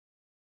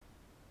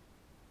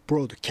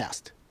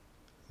Broadcast,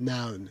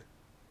 noun,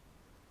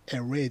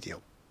 a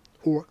radio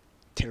or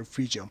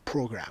television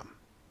program.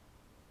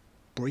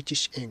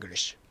 British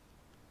English,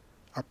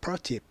 a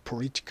party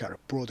political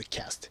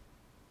broadcast.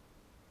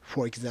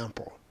 For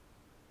example,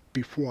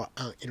 before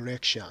an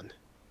election.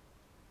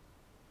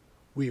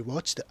 We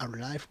watched a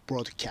live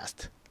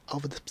broadcast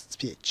of the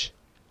speech,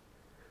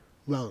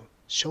 one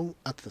shown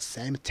at the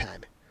same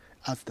time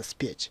as the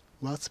speech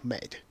was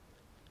made.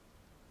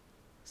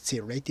 See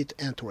related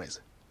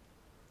entries.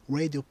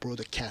 Radio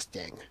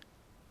broadcasting.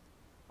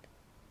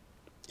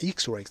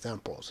 Extra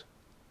examples.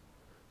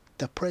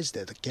 The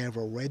president gave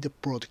a radio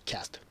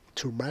broadcast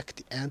to mark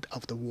the end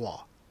of the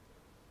war.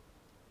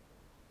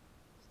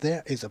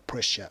 There is a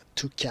pressure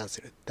to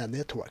cancel the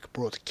network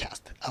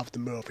broadcast of the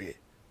movie.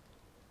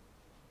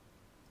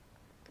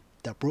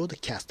 The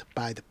broadcast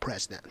by the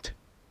president.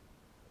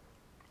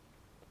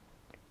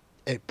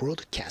 A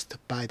broadcast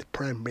by the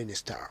prime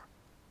minister.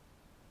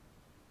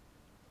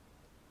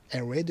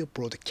 A radio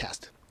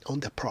broadcast on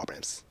the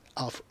problems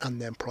of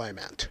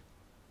unemployment.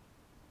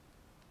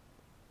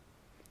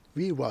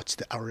 We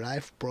watched a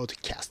live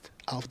broadcast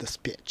of the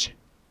speech.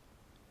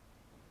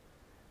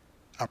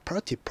 A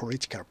party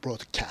political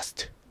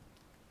broadcast.